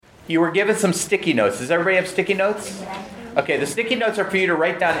You were given some sticky notes. Does everybody have sticky notes? Okay, the sticky notes are for you to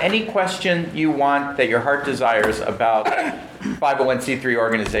write down any question you want that your heart desires about 501c3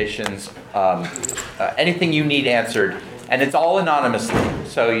 organizations, anything you need answered. And it's all anonymously,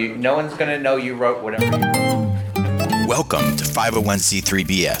 so no one's going to know you wrote whatever you wrote. Welcome to 501c3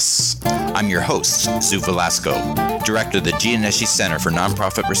 BS. I'm your host, Sue Velasco, Director of the Gianneschi Center for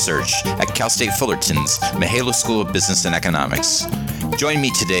Nonprofit Research at Cal State Fullerton's Mihailo School of Business and Economics. Join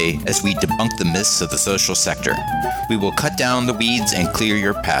me today as we debunk the myths of the social sector. We will cut down the weeds and clear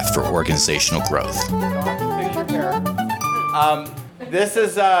your path for organizational growth. This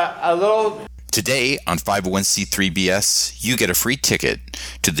is a little... Today on 501c3 BS, you get a free ticket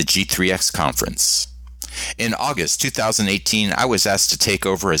to the G3X conference. In August 2018, I was asked to take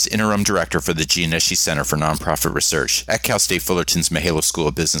over as interim director for the Gianneschi Center for Nonprofit Research at Cal State Fullerton's Mihailo School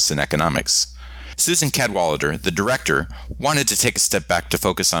of Business and Economics. Susan Cadwallader, the director, wanted to take a step back to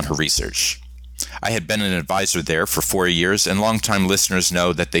focus on her research. I had been an advisor there for 4 years, and longtime listeners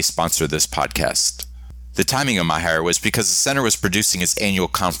know that they sponsor this podcast. The timing of my hire was because the center was producing its annual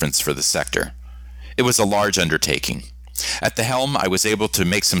conference for the sector. It was a large undertaking. At the helm, I was able to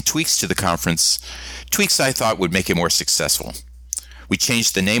make some tweaks to the conference, tweaks I thought would make it more successful. We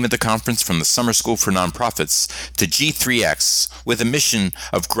changed the name of the conference from the Summer School for Nonprofits to G3X with a mission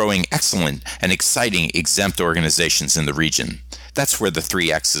of growing excellent and exciting exempt organizations in the region. That's where the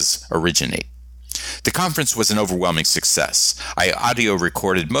 3 X's originate. The conference was an overwhelming success. I audio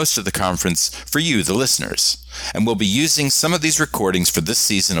recorded most of the conference for you, the listeners, and we'll be using some of these recordings for this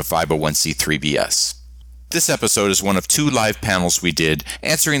season of 501c3 BS. This episode is one of 2 live panels we did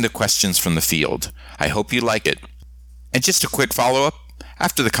answering the questions from the field. I hope you like it. And just a quick follow-up,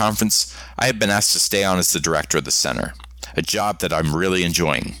 after the conference, I have been asked to stay on as the director of the center, a job that I'm really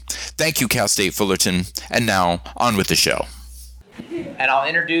enjoying. Thank you, Cal State Fullerton, and now, on with the show. And I'll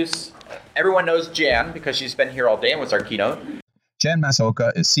introduce, everyone knows Jan because she's been here all day and was our keynote. Jan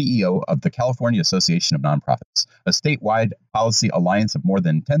Masaoka is CEO of the California Association of Nonprofits, a statewide policy alliance of more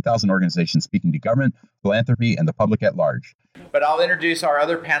than 10,000 organizations speaking to government, philanthropy, and the public at large. But I'll introduce our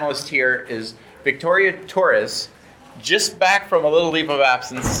other panelist here is Victoria Torres, just back from a little leave of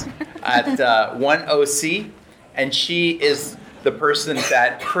absence at 10C, and she is the person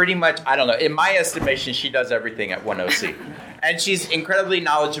that pretty much, I don't know, in my estimation, she does everything at 10C. And she's incredibly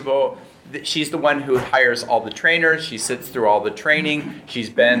knowledgeable. She's the one who hires all the trainers. She sits through all the training. She's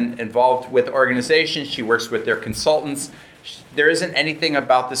been involved with organizations. She works with their consultants. There isn't anything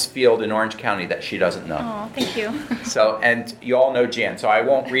about this field in Orange County that she doesn't know. Oh, thank you. So, and you all know Jan, so I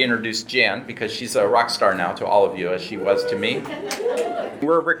won't reintroduce Jan because she's a rock star now to all of you, as she was to me.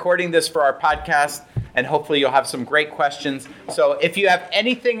 We're recording this for our podcast, and hopefully you'll have some great questions. So if you have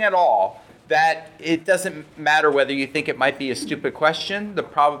anything at all, that it doesn't matter whether you think it might be a stupid question. The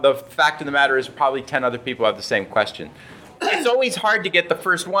fact of the matter is probably 10 other people have the same question. It's always hard to get the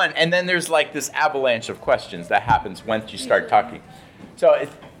first one, and then there's like this avalanche of questions that happens once you start talking. So,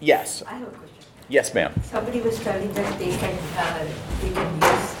 yes. I have a question. Yes, ma'am. Somebody was telling that they can use,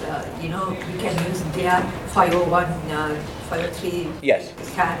 we can use their 501, 503 Yes.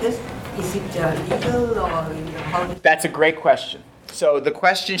 status. Is it legal or how? That's a great question. So the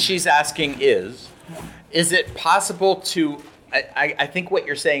question she's asking is it possible to, I think what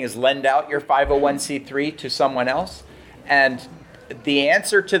you're saying is lend out your 501c3 to someone else? And the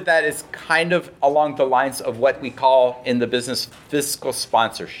answer to that is kind of along the lines of what we call in the business fiscal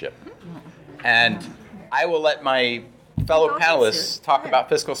sponsorship. And I will let my fellow panelists talk about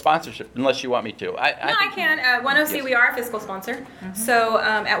fiscal sponsorship, unless you want me to. I can. At 10C, yes. We are a fiscal sponsor. Mm-hmm. So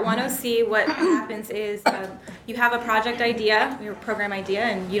at 10C, what happens is you have a project idea, your program idea,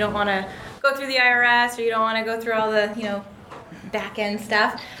 and you don't want to go through the IRS or you don't want to go through all the, back-end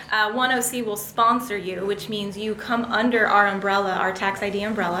stuff. 10C will sponsor you, which means you come under our umbrella, our tax ID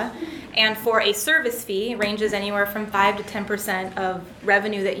umbrella, and for a service fee, it ranges anywhere from 5 to 10% of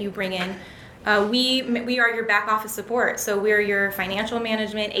revenue that you bring in. We are your back office support. So we're your financial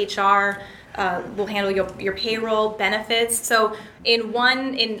management, HR, we'll handle your payroll, benefits. So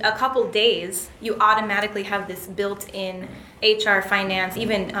in a couple days, you automatically have this built-in HR, finance.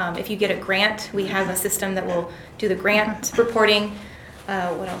 Even if you get a grant, we have a system that will do the grant reporting.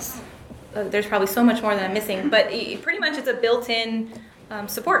 What else? There's probably so much more that I'm missing, but pretty much it's a built-in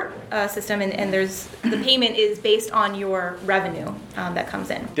support system, and there's the payment is based on your revenue that comes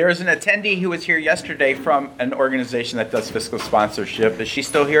in. There is an attendee who was here yesterday from an organization that does fiscal sponsorship. Is she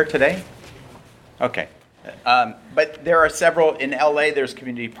still here today? Okay. But there are several. In LA, there's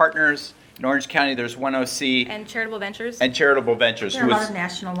Community Partners. In Orange County, there's 10C. And Charitable Ventures. And Charitable Ventures. There are a lot of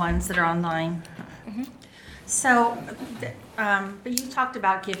national ones that are online. Mm-hmm. So, but you talked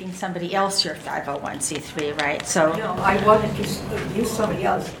about giving somebody else your 501c3, right? So, No, I wanted to use somebody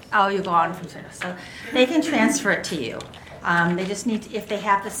else. oh, you go on from there. So they can transfer it to you. They just need to, if they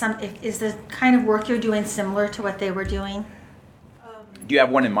have is the kind of work you're doing similar to what they were doing? Do you have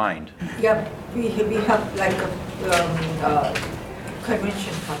one in mind? Yeah, we have like a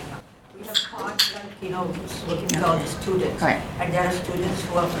convention partner. We have parts like, it's looking at all the students. Right. And there are students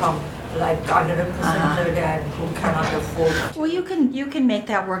who are from like underrepresented and who cannot afford. Well, you can make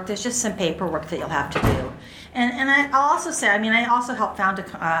that work. There's just some paperwork that you'll have to do. And I'll also say, I also helped found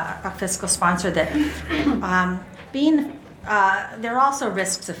a fiscal sponsor that there are also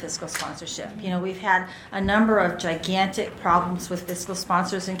risks of fiscal sponsorship. We've had a number of gigantic problems with fiscal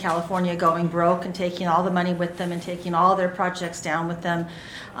sponsors in California going broke and taking all the money with them and taking all their projects down with them.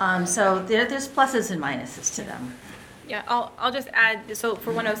 So there's pluses and minuses to them. Yeah, I'll just add, so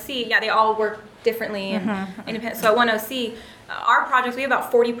for 10C, they all work differently and independent. So at 10C, our projects, we have about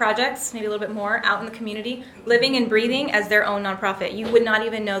 40 projects, maybe a little bit more, out in the community, living and breathing as their own nonprofit. You would not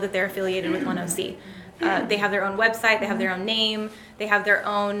even know that they're affiliated with 10C. They have their own website, they have their own name, they have their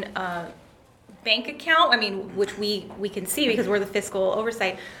own bank account, which we can see because we're the fiscal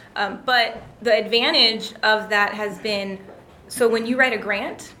oversight. But the advantage of that has been, so when you write a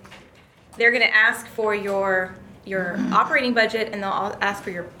grant, they're going to ask for your operating budget and they'll ask for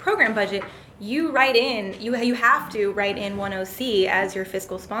your program budget. You write in, you have to write in 10C as your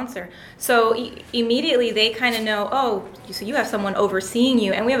fiscal sponsor. So immediately they kind of know, so you have someone overseeing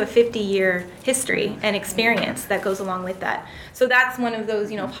you, and we have a 50-year history and experience that goes along with that. So that's one of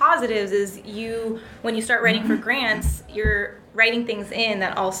those, positives is when you start writing for grants, you're writing things in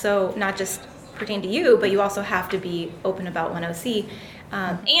that also not just pertain to you, but you also have to be open about 10C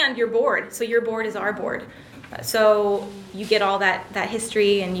and your board. So your board is our board. So you get all that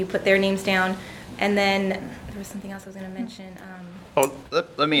history and you put their names down. And then there was something else I was going to mention.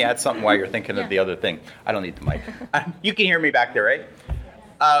 Let me add something while you're thinking of the other thing. I don't need the mic. You can hear me back there, right?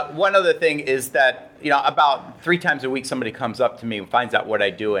 One other thing is that, about 3 times a week somebody comes up to me and finds out what I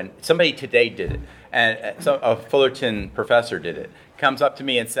do. And somebody today did it. And so a Fullerton professor did it. Comes up to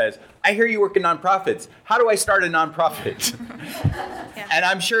me and says, I hear you work in nonprofits. How do I start a nonprofit? And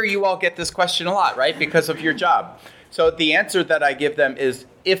I'm sure you all get this question a lot, right? Because of your job. So the answer that I give them is,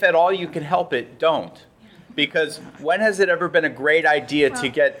 if at all you can help it, don't. Because when has it ever been a great idea to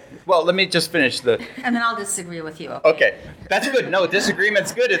get... Well, let me just finish the... And then I'll disagree with you. Okay. That's good. No,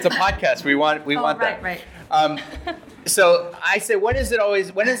 disagreement's good. It's a podcast. We want that. Right. So I say, when is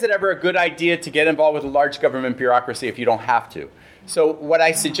it ever a good idea to get involved with a large government bureaucracy if you don't have to? So what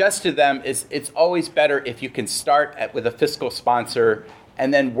I suggest to them is it's always better if you can start with a fiscal sponsor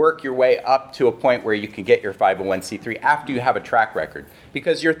and then work your way up to a point where you can get your 501c3 after you have a track record.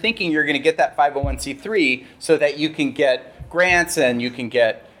 Because you're thinking you're going to get that 501c3 so that you can get grants and you can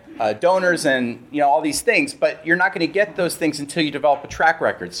get donors and all these things, but you're not going to get those things until you develop a track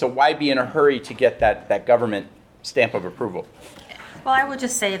record. So why be in a hurry to get that government stamp of approval? Well, I would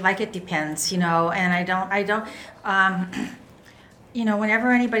just say, it depends, and I don't,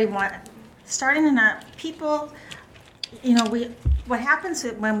 whenever anybody starting in people, what happens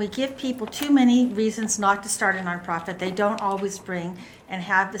when we give people too many reasons not to start a nonprofit, they don't always bring and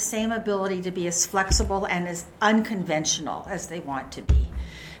have the same ability to be as flexible and as unconventional as they want to be.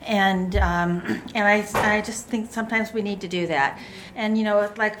 And I just think sometimes we need to do that. And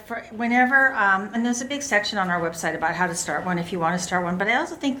for whenever and there's a big section on our website about how to start one if you want to start one. But I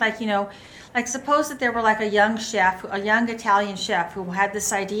also think suppose that there were a young chef, a young Italian chef who had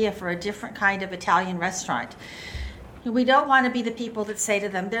this idea for a different kind of Italian restaurant. We don't want to be the people that say to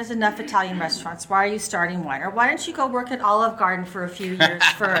them, there's enough Italian restaurants, why are you starting one? Or why don't you go work at Olive Garden for a few years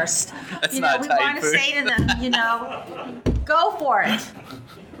first? That's we not Italian want to food. say to them, go for it.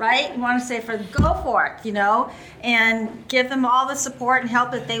 Right? We want to say go for it, and give them all the support and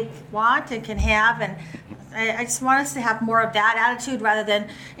help that they want and can have. And I just want us to have more of that attitude rather than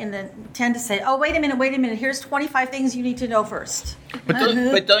tend to say, oh, wait a minute, here's 25 things you need to know first.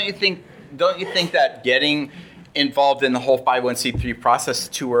 But don't you think that getting involved in the whole 501c3 process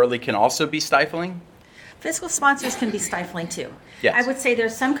too early can also be stifling? Fiscal sponsors can be stifling too. Yes. I would say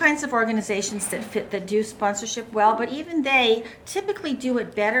there's some kinds of organizations that do sponsorship well, but even they typically do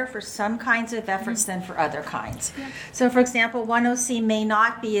it better for some kinds of efforts than for other kinds. Yeah. So, for example, 10C may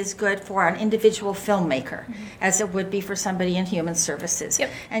not be as good for an individual filmmaker as it would be for somebody in human services. Yep.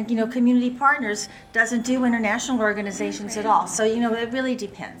 And, Community Partners doesn't do international organizations at all. So, it really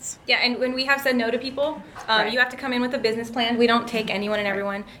depends. Yeah, and when we have said no to people, you have to come in with a business plan. We don't take anyone and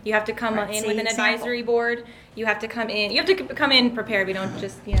everyone. You have to come in with an advisory board. You have to come in. You have to come in prepared. We don't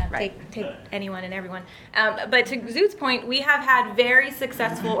just take anyone and everyone. But to Zoot's point, we have had very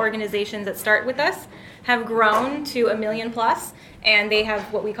successful organizations that start with us, have grown to $1 million plus, and they have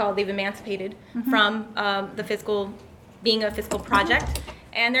they've emancipated from being a fiscal project,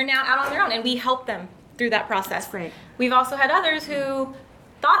 and they're now out on their own, and we help them through that process. Great. We've also had others who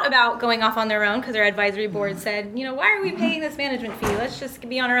thought about going off on their own because their advisory board said, why are we paying this management fee? Let's just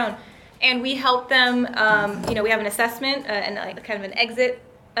be on our own. And we help them, we have an assessment and kind of an exit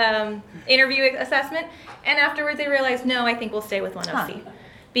interview assessment. And afterwards they realize, no, I think we'll stay with 1OC.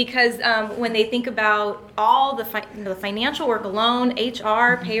 Because when they think about all the financial work alone,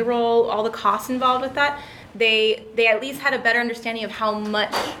 HR, payroll, all the costs involved with that, they at least had a better understanding of how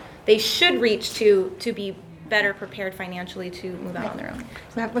much they should reach to be better prepared financially to move out on their own.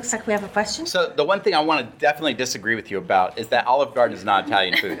 So that looks like we have a question. So the one thing I want to definitely disagree with you about is that Olive Garden is not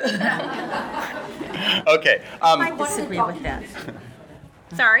Italian food. Okay. I disagree with that.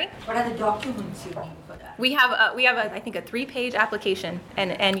 Sorry? What are the documents you need for that? We have I think a 3-page application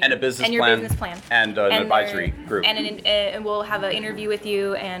and a business and your plan, business plan and an advisory group, and we'll have an interview with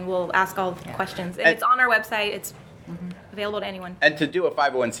you and we'll ask all the questions. And it's on our website. It's available to anyone. And to do a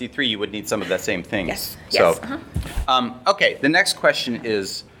 501c3, you would need some of the same things. Yes. So, Yes. Okay. The next question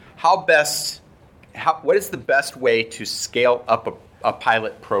is what is the best way to scale up a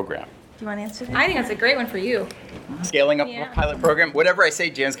pilot program? Do you want to answer that? I think that's a great one for you. Scaling up a pilot program? Whatever I say,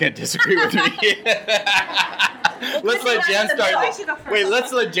 Jan's going to disagree with me. Let's let Jan start. Wait,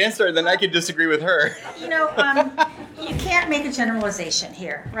 let's let Jan start, then I can disagree with her. You can't make a generalization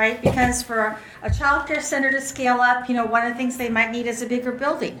here, right? Because for a child care center to scale up, one of the things they might need is a bigger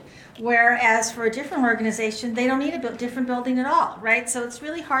building. Whereas for a different organization, they don't need a different building at all, right? So it's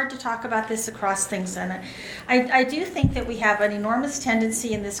really hard to talk about this across things. And I do think that we have an enormous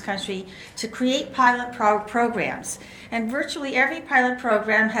tendency in this country to create pilot programs. And virtually every pilot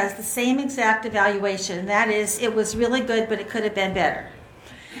program has the same exact evaluation. And that is, it was really good, but it could have been better.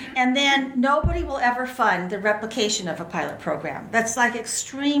 And then nobody will ever fund the replication of a pilot program. That's like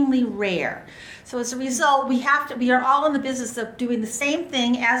extremely rare. So as a result, we are all in the business of doing the same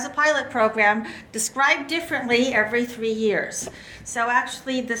thing as a pilot program, described differently every 3 years. So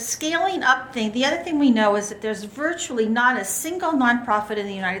actually the scaling up thing, the other thing we know is that there's virtually not a single nonprofit in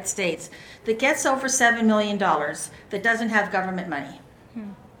the United States that gets over $7 million that doesn't have government money.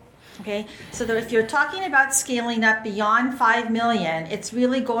 Okay, so that if you're talking about scaling up beyond 5 million, it's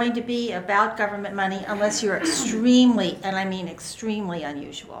really going to be about government money unless you're extremely, and I mean extremely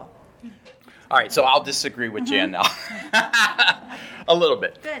unusual. All right, so I'll disagree with Jan now. A little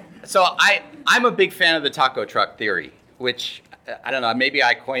bit. Good. So I'm a big fan of the taco truck theory, which, I don't know, maybe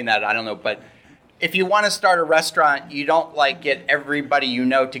I coined that, I don't know, but if you want to start a restaurant, you don't get everybody you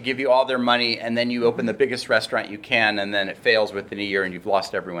know to give you all their money and then you open the biggest restaurant you can and then it fails within a year and you've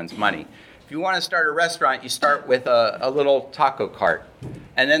lost everyone's money. If you want to start a restaurant, you start with a little taco cart.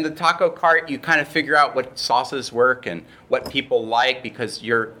 And then the taco cart, you kind of figure out what sauces work and what people like because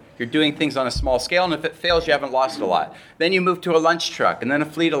you're doing things on a small scale, and if it fails, you haven't lost a lot. Then you move to a lunch truck, and then a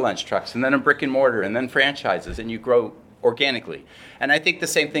fleet of lunch trucks, and then a brick and mortar, and then franchises, and you grow organically. And I think the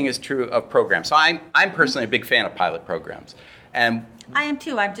same thing is true of programs. So I'm personally a big fan of pilot programs. And I am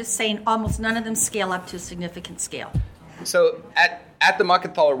too. I'm just saying almost none of them scale up to a significant scale. So at the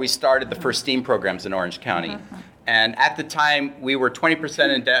Muckenthaler, we started the first STEAM programs in Orange County. And at the time, we were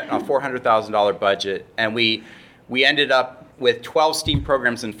 20% in debt on a $400,000 budget. And we ended up with 12 STEAM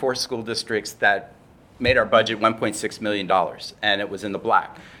programs in 4 school districts that made our budget $1.6 million. And it was in the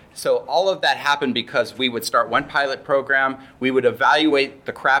black. So all of that happened because we would start one pilot program, we would evaluate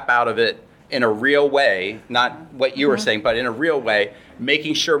the crap out of it in a real way, not what you were saying, but in a real way,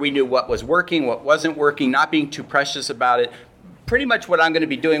 making sure we knew what was working, what wasn't working, not being too precious about it. Pretty much what I'm going to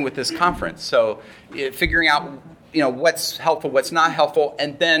be doing with this conference. So figuring out, what's helpful, what's not helpful,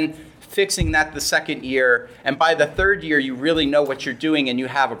 and then fixing that the second year, and by the third year, you really know what you're doing and you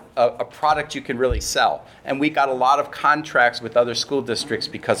have a product you can really sell. And we got a lot of contracts with other school districts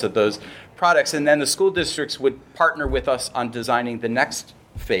because of those products, and then the school districts would partner with us on designing the next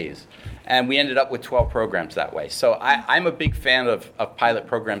phase. And we ended up with 12 programs that way. So I'm a big fan of pilot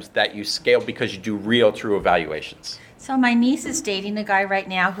programs that you scale because you do real, true evaluations. So my niece is dating a guy right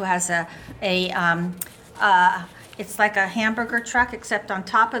now who has it's like a hamburger truck, except on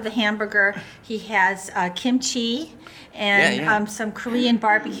top of the hamburger, he has kimchi and some Korean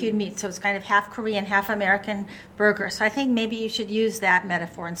barbecued meat. So it's kind of half Korean, half American burger. So I think maybe you should use that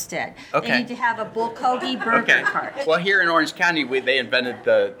metaphor instead. Okay. They need to have a bulgogi burger cart. Well, here in Orange County, they invented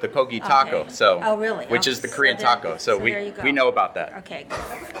the kogi taco. Okay. So, Oh, really? Which is the Korean taco. So there you go. we know about that. Okay.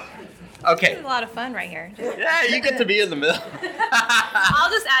 Okay. This is a lot of fun right here. Yeah, you get to be in the middle. I'll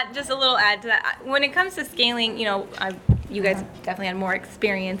just add just a little add to that. When it comes to scaling, you guys definitely had more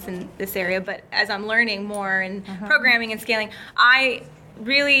experience in this area, but as I'm learning more in programming and scaling, I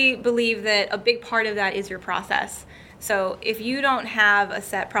really believe that a big part of that is your process. So if you don't have a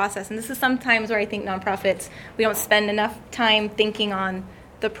set process, and this is sometimes where I think nonprofits, we don't spend enough time thinking on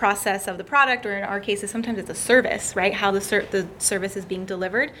the process of the product, or in our cases, sometimes it's a service, right? How the service is being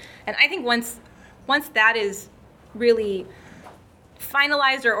delivered. And I think once that is really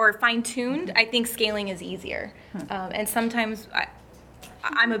finalized or fine-tuned, I think scaling is easier. And sometimes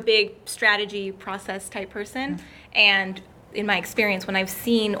I'm a big strategy process type person, and in my experience, when I've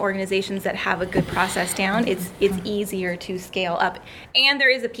seen organizations that have a good process down, it's easier to scale up. And there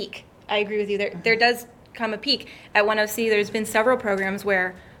is a peak. I agree with you. There does come a peak. At 1OC, there's been several programs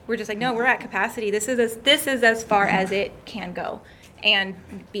where we're just like, no, we're at capacity. This is as far as it can go. And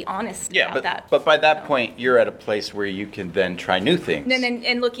be honest about that. But by that point, you're at a place where you can then try new things.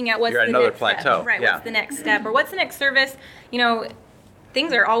 And looking at what's you're at the another next plateau. Step. Right, yeah. What's the next step, or what's the next service?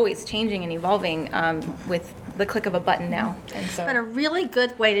 Things are always changing and evolving with the click of a button now. And so, But a really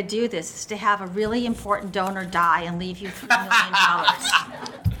good way to do this is to have a really important donor die and leave you $3 million.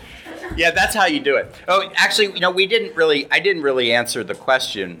 Yeah, that's how you do it. Oh, actually, I didn't really answer the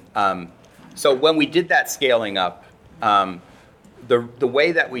question. So when we did that scaling up, the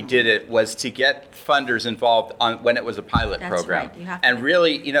way that we did it was to get funders involved when it was a pilot program. Right. You have and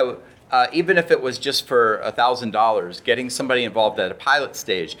really, even if it was just for $1,000, getting somebody involved at a pilot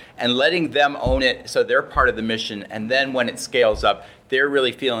stage and letting them own it so they're part of the mission, and then when it scales up, they're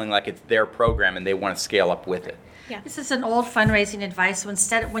really feeling like it's their program and they want to scale up with it. yeah. This is an old fundraising advice.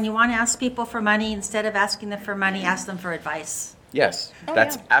 So when you want to ask people for money, instead of asking them for money, ask them for advice. Yes,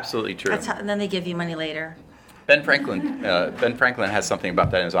 that's absolutely true. And then they give you money later. Ben Franklin has something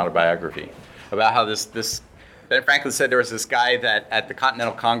about that in his autobiography, about how this Ben Franklin said there was this guy that at the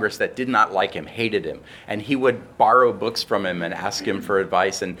Continental Congress that did not like him, hated him, and he would borrow books from him and ask him for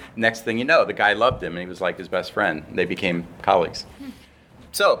advice, and next thing you know, the guy loved him and he was like his best friend. They became colleagues.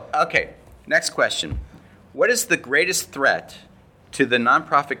 So, okay, next question. What is the greatest threat to the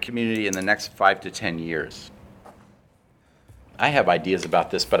nonprofit community in the next 5 to 10 years? I have ideas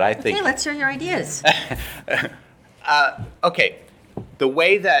about this, but I think... Okay, let's hear your ideas. Okay, the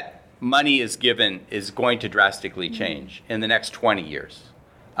way that money is given is going to drastically change in the next 20 years.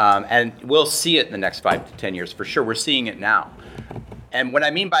 And we'll see it in the next 5 to 10 years for sure. We're seeing it now. And what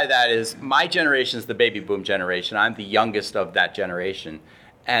I mean by that is my generation is the baby boom generation. I'm the youngest of that generation.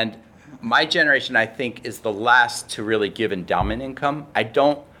 And my generation, I think, is the last to really give endowment income. I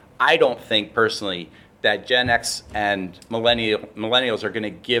don't think personally that Gen X and millennials are going to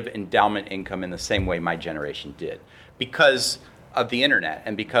give endowment income in the same way my generation did, because of the internet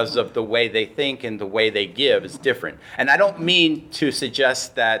and because of the way they think and the way they give is different. And I don't mean to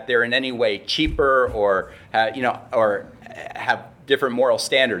suggest that they're in any way cheaper or or have different moral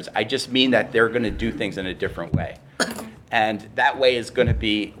standards. I just mean that they're going to do things in a different way. And that way is going to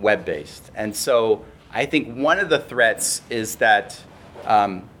be web-based. And so I think one of the threats is that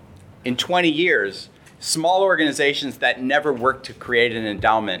in 20 years, small organizations that never worked to create an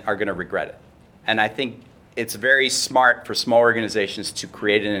endowment are going to regret it. And I think it's very smart for small organizations to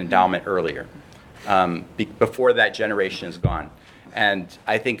create an endowment earlier, before that generation is gone. And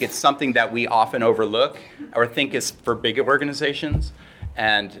I think it's something that we often overlook or think is for big organizations.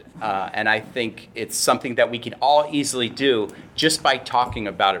 And I think it's something that we can all easily do just by talking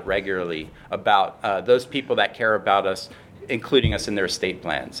about it regularly, about those people that care about us, including us in their estate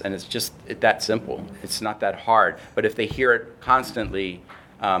plans. And it's just that simple. It's not that hard. But if they hear it constantly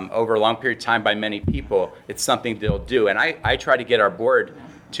over a long period of time by many people, it's something they'll do. And I try to get our board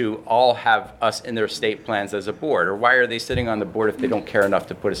to all have us in their estate plans as a board. Or why are they sitting on the board if they don't care enough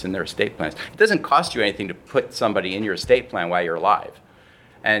to put us in their estate plans? It doesn't cost you anything to put somebody in your estate plan while you're alive.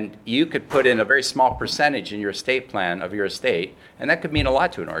 And you could put in a very small percentage in your estate plan of your estate, and that could mean a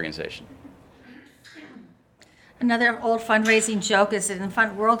lot to an organization. Another old fundraising joke is that in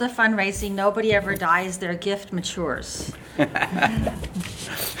the world of fundraising, nobody ever dies, their gift matures. Do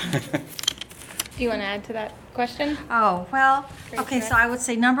you want to add to that question? Oh, well, okay, so I would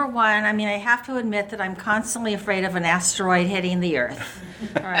say number one, I have to admit that I'm constantly afraid of an asteroid hitting the Earth.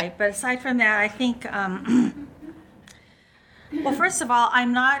 All right, but aside from that, I think, well, first of all,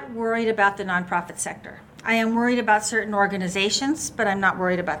 I'm not worried about the nonprofit sector. I am worried about certain organizations, but I'm not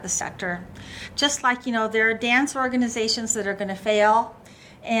worried about the sector. Just like, there are dance organizations that are going to fail,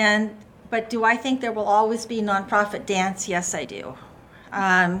 but do I think there will always be nonprofit dance? Yes, I do.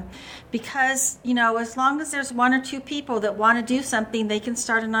 Because, as long as there's one or two people that want to do something, they can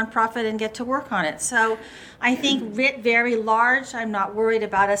start a nonprofit and get to work on it. So I think writ very large, I'm not worried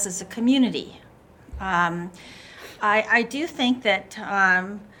about us as a community. I do think that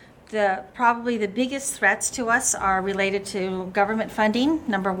probably the biggest threats to us are related to government funding.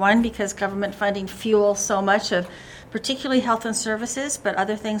 Number one, because government funding fuels so much of particularly health and services, but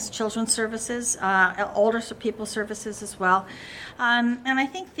other things, children's services, older people services as well. And I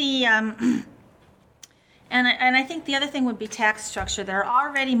think and I think the other thing would be tax structure. There are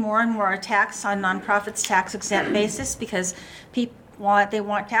already more and more attacks on nonprofits tax exempt basis because people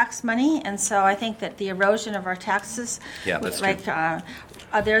want tax money, and so I think that the erosion of our taxes,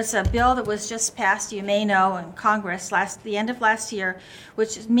 there's a bill that was just passed, you may know, in Congress the end of last year,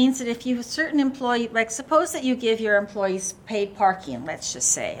 which means that if you have a certain employee, like suppose that you give your employees paid parking, let's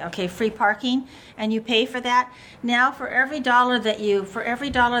just say, okay, free parking, and you pay for that. Now for every dollar that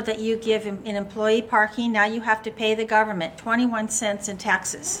you give in employee parking, now you have to pay the government 21 cents in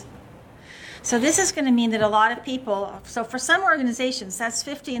taxes. So this is going to mean that a lot of people, so for some organizations, that's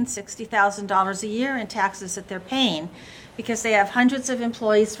 $50,000 and $60,000 a year in taxes that they're paying because they have hundreds of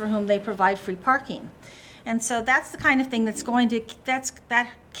employees for whom they provide free parking. And so that's the kind of thing that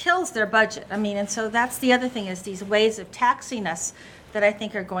kills their budget. And so that's the other thing is these ways of taxing us that I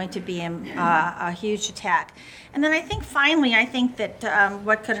think are going to be a huge attack. And then I think finally, that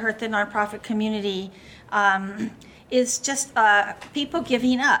what could hurt the nonprofit community is just people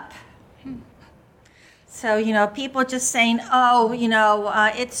giving up. So, people just saying,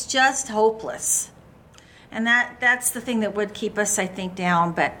 it's just hopeless. And that's the thing that would keep us, I think,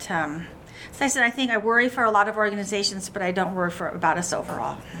 down. But as I said, I think I worry for a lot of organizations, but I don't worry about us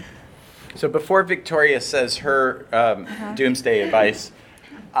overall. So before Victoria says her doomsday advice,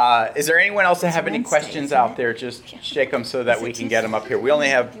 is there anyone else that have any questions out there? Just shake them so that we can get them up here. We only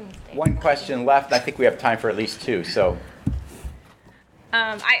have one question left. I think we have time for at least two. So,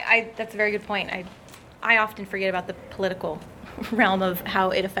 that's a very good point. I often forget about the political realm of how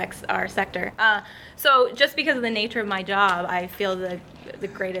it affects our sector. So just because of the nature of my job, I feel the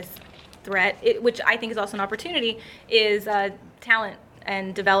greatest threat, which I think is also an opportunity, is talent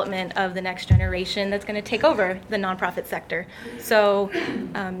and development of the next generation that's going to take over the nonprofit sector. So,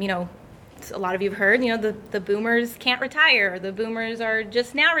 a lot of you have heard, the boomers can't retire. The boomers are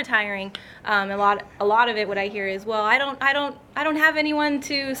just now retiring. A lot of it, what I hear is, well, I don't have anyone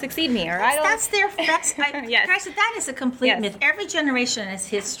to succeed me, or I don't. Yes. That is a complete myth. Every generation has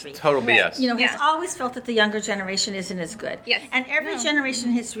history. Total BS. Has always felt that the younger generation isn't as good. Yes. And every generation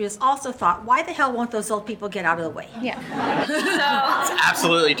in history has also thought, why the hell won't those old people get out of the way? Yeah. So it's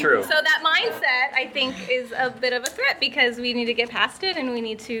absolutely true. So that mindset, I think, is a bit of a threat because we need to get past it and we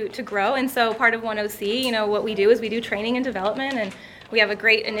need to grow. And so part of 1OC, what we do is we do training and development, and we have a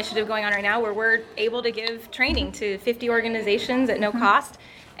great initiative going on right now where we're able to give training to 50 organizations at no cost,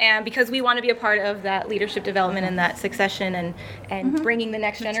 and because we want to be a part of that leadership development and that succession and bringing the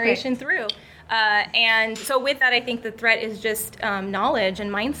next generation through. And so with that, I think the threat is just knowledge and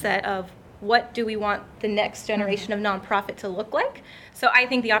mindset of what do we want the next generation of nonprofit to look like. So I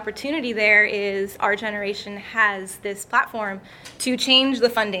think the opportunity there is our generation has this platform to change the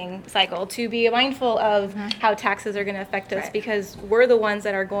funding cycle, to be mindful of how taxes are going to affect us, because we're the ones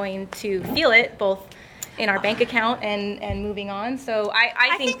that are going to feel it, both in our bank account and moving on. So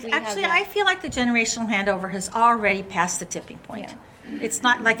I think I feel like the generational handover has already passed the tipping point. Yeah. It's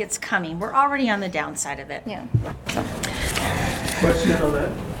not like it's coming. We're already on the downside of it. Yeah. Question on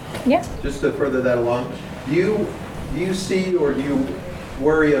that? Yeah. Just to further that along, do you see or do you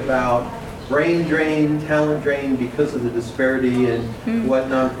worry about brain drain, talent drain because of the disparity in what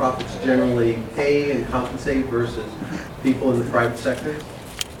nonprofits generally pay and compensate versus people in the private sector?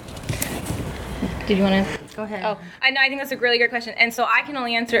 Did you want to? Go ahead. Oh, I think that's a really good question, and so I can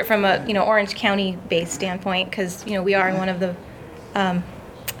only answer it from a Orange County based standpoint because we are in one of the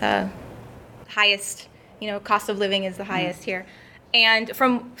highest, cost of living is the highest here. And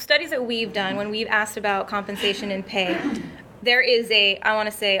from studies that we've done, when we've asked about compensation and pay, there is I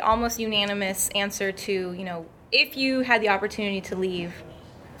want to say, almost unanimous answer to, if you had the opportunity to leave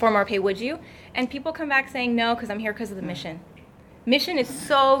for more pay, would you? And people come back saying, no, because I'm here because of the mission. Mission is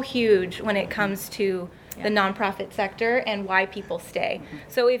so huge when it comes to the nonprofit sector and why people stay.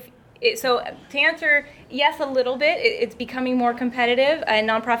 So to answer, yes, a little bit. It's becoming more competitive, and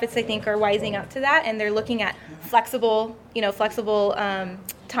nonprofits, I think, are wising up to that, and they're looking at flexible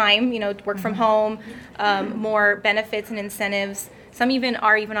time, work from home, more benefits and incentives. Some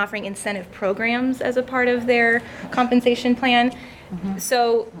are even offering incentive programs as a part of their compensation plan.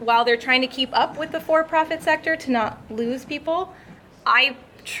 So while they're trying to keep up with the for-profit sector to not lose people, I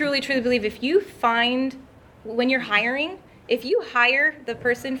truly believe if you find, when you're hiring, if you hire the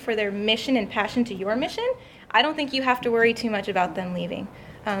person for their mission and passion to your mission, I don't think you have to worry too much about them leaving,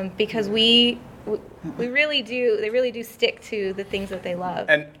 because we really do. They really do stick to the things that they love.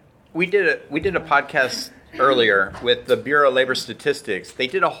 And we did a podcast earlier with the Bureau of Labor Statistics. They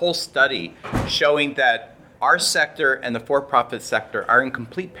did a whole study showing that our sector and the for-profit sector are in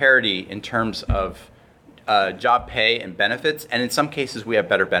complete parity in terms of job pay and benefits, and in some cases we have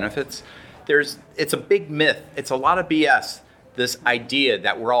better benefits. It's a big myth. It's a lot of BS, this idea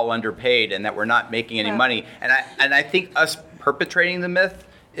that we're all underpaid and that we're not making any money. And I think us perpetrating the myth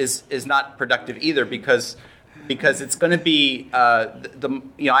is not productive either, because it's going to be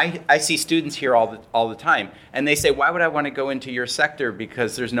I see students here all the time, and they say, why would I want to go into your sector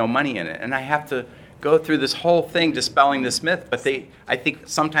because there's no money in it? And I have to go through this whole thing dispelling this myth, but I think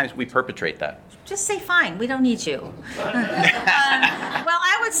sometimes we perpetrate that. Just say, fine, we don't need you. Well,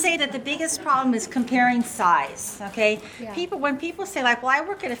 I would say that the biggest problem is comparing size, okay? Yeah. When people say, like, well, I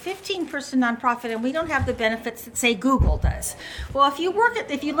work at a 15-person nonprofit and we don't have the benefits that, say, Google does. Well, if you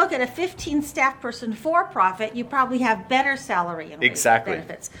look at a 15-staff person for-profit, you probably have better salary and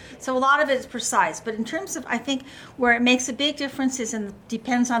benefits. So a lot of it is per size. But in terms of, I think, where it makes a big difference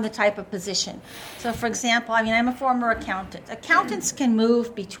depends on the type of position. So, for example, I'm a former accountant. Accountants can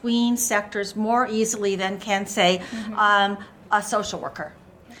move between sectors more easily than can, say, a social worker.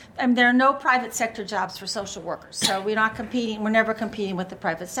 There are no private sector jobs for social workers, so we're never competing with the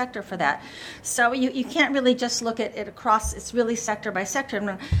private sector for that. So you can't really just look at it across, it's really sector by sector.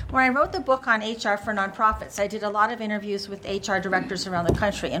 And when I wrote the book on HR for nonprofits, I did a lot of interviews with HR directors around the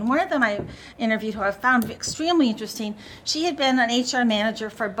country, and one of them I interviewed who I found extremely interesting. She had been an HR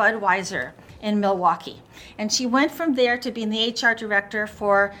manager for Budweiser in Milwaukee. And she went from there to being the HR director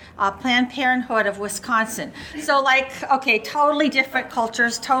for Planned Parenthood of Wisconsin. So totally different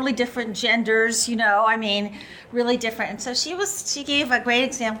cultures, totally different genders, really different. And so she gave a great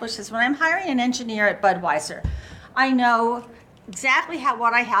example. She says, when I'm hiring an engineer at Budweiser, I know exactly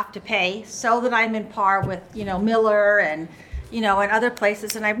what I have to pay so that I'm in par with, Miller and and other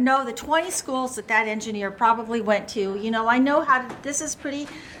places. And I know the 20 schools that engineer probably went to. I know this is pretty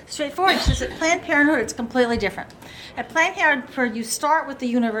straightforward. She says at Planned Parenthood, it's completely different. At Planned Parenthood, you start with the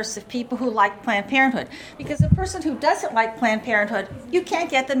universe of people who like Planned Parenthood. Because a person who doesn't like Planned Parenthood, you can't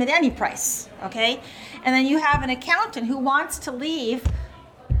get them at any price, okay? And then you have an accountant who wants to leave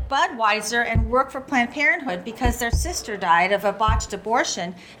Budweiser and work for Planned Parenthood because their sister died of a botched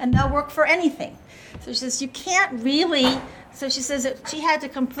abortion, and they'll work for anything. So she says, you can't really... So she says that she had to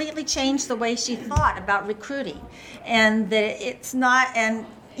completely change the way she thought about recruiting, and that it's not, and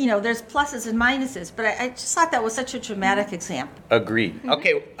there's pluses and minuses, but I just thought that was such a dramatic example. Agreed.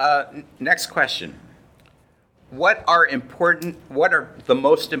 Okay, next question. What are the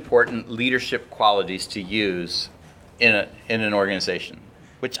most important leadership qualities to use in an organization?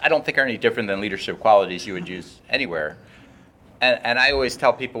 Which I don't think are any different than leadership qualities you would use anywhere. And I always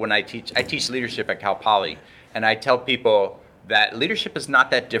tell people when I teach leadership at Cal Poly, and I tell people that leadership is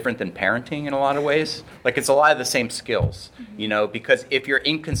not that different than parenting in a lot of ways. Like, it's a lot of the same skills, because if you're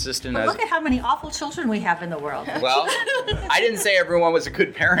inconsistent look at how many awful children we have in the world. Well, I didn't say everyone was a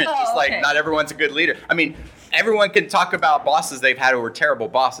good parent, not everyone's a good leader. Everyone can talk about bosses they've had who were terrible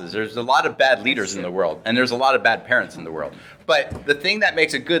bosses. There's a lot of bad leaders in the world, and there's a lot of bad parents in the world. But the thing that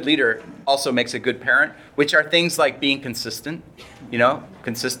makes a good leader also makes a good parent, which are things like being consistent,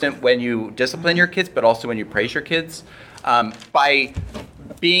 consistent when you discipline your kids, but also when you praise your kids. By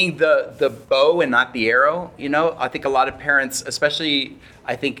being the bow and not the arrow, I think a lot of parents, especially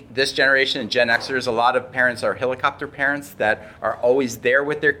I think this generation and Gen Xers, a lot of parents are helicopter parents that are always there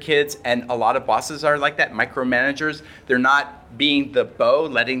with their kids, and a lot of bosses are like that, micromanagers. They're not being the bow,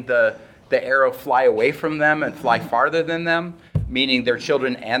 letting the arrow fly away from them and fly farther than them, meaning their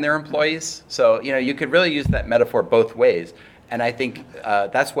children and their employees. So, you could really use that metaphor both ways. And I think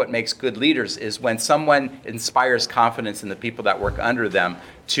that's what makes good leaders, is when someone inspires confidence in the people that work under them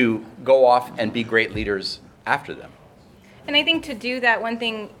to go off and be great leaders after them. And I think to do that, one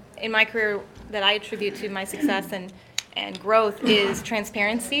thing in my career that I attribute to my success and growth is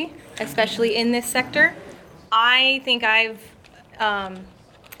transparency, especially in this sector. I think I've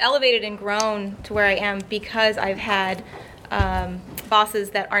elevated and grown to where I am because I've had bosses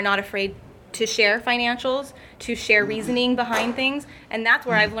that are not afraid to share financials, to share reasoning behind things, and that's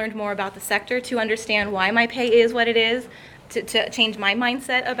where I've learned more about the sector, to understand why my pay is what it is, to change my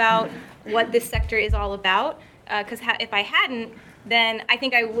mindset about what this sector is all about, because if I hadn't, then I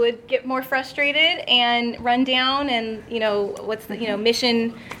think I would get more frustrated and run down and,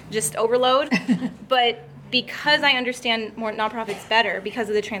 mission just overload. But because I understand more nonprofits better, because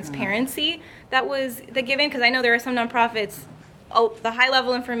of the transparency that was given, because I know there are some nonprofits, the high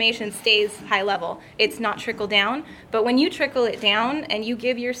level information stays high level. It's not trickle down. But when you trickle it down and you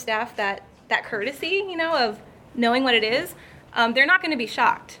give your staff that courtesy, of knowing what it is, they're not going to be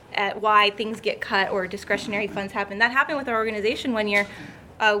shocked at why things get cut or discretionary funds happen. That happened with our organization one year.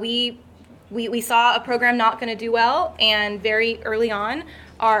 We saw a program not going to do well, and very early on,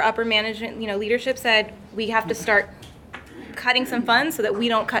 our upper management, leadership said we have to start cutting some funds so that we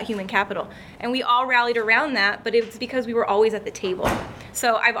don't cut human capital. And we all rallied around that, but it's because we were always at the table.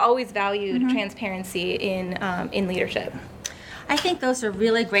 So I've always valued transparency in leadership. I think those are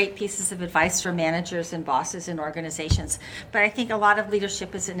really great pieces of advice for managers and bosses in organizations. But I think a lot of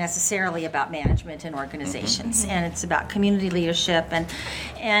leadership isn't necessarily about management in organizations, and it's about community leadership. And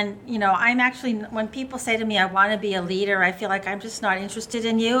I'm actually, when people say to me, I want to be a leader, I feel like I'm just not interested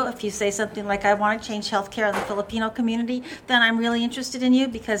in you. If you say something like, I want to change healthcare in the Filipino community, then I'm really interested in you,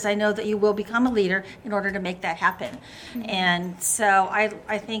 because I know that you will become a leader in order to make that happen. And so I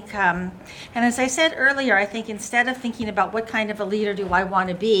think, and as I said earlier, I think instead of thinking about what kind of a leader do I want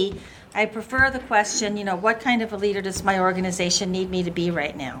to be, I prefer the question, what kind of a leader does my organization need me to be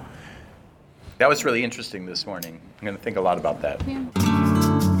right now? That was really interesting this morning. I'm going to think a lot about that. Yeah.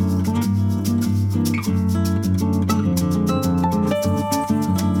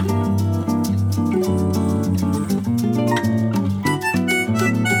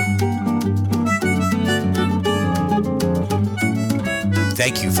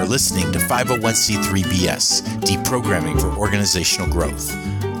 Thank you for listening to 501c3 BS, Deprogramming for Organizational Growth.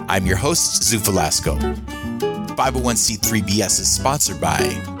 I'm your host, Zu Velasco. 501c3 BS is sponsored by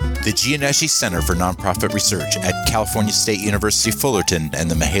the Gianneschi Center for Nonprofit Research at California State University Fullerton and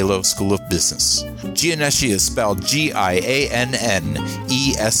the Mahalo School of Business. Gianneschi is spelled Gianneschi.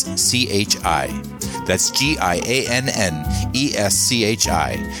 That's Gianneschi.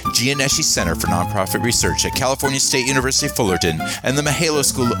 Gianneschi Center for Nonprofit Research at California State University Fullerton and the Mahalo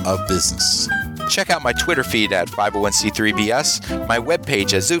School of Business. Check out my Twitter feed at 501c3bs, my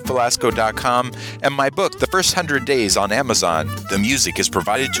webpage at zootvelasco.com, and my book, The First 100 Days, on Amazon. The music is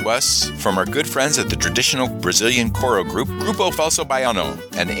provided to us from our good friends at the traditional Brazilian choro group, Grupo Falso Baiano,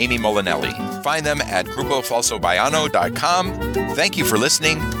 and Amy Molinelli. Find them at grupofalsobaiano.com. Thank you for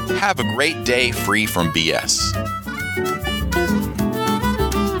listening. Have a great day free from BS.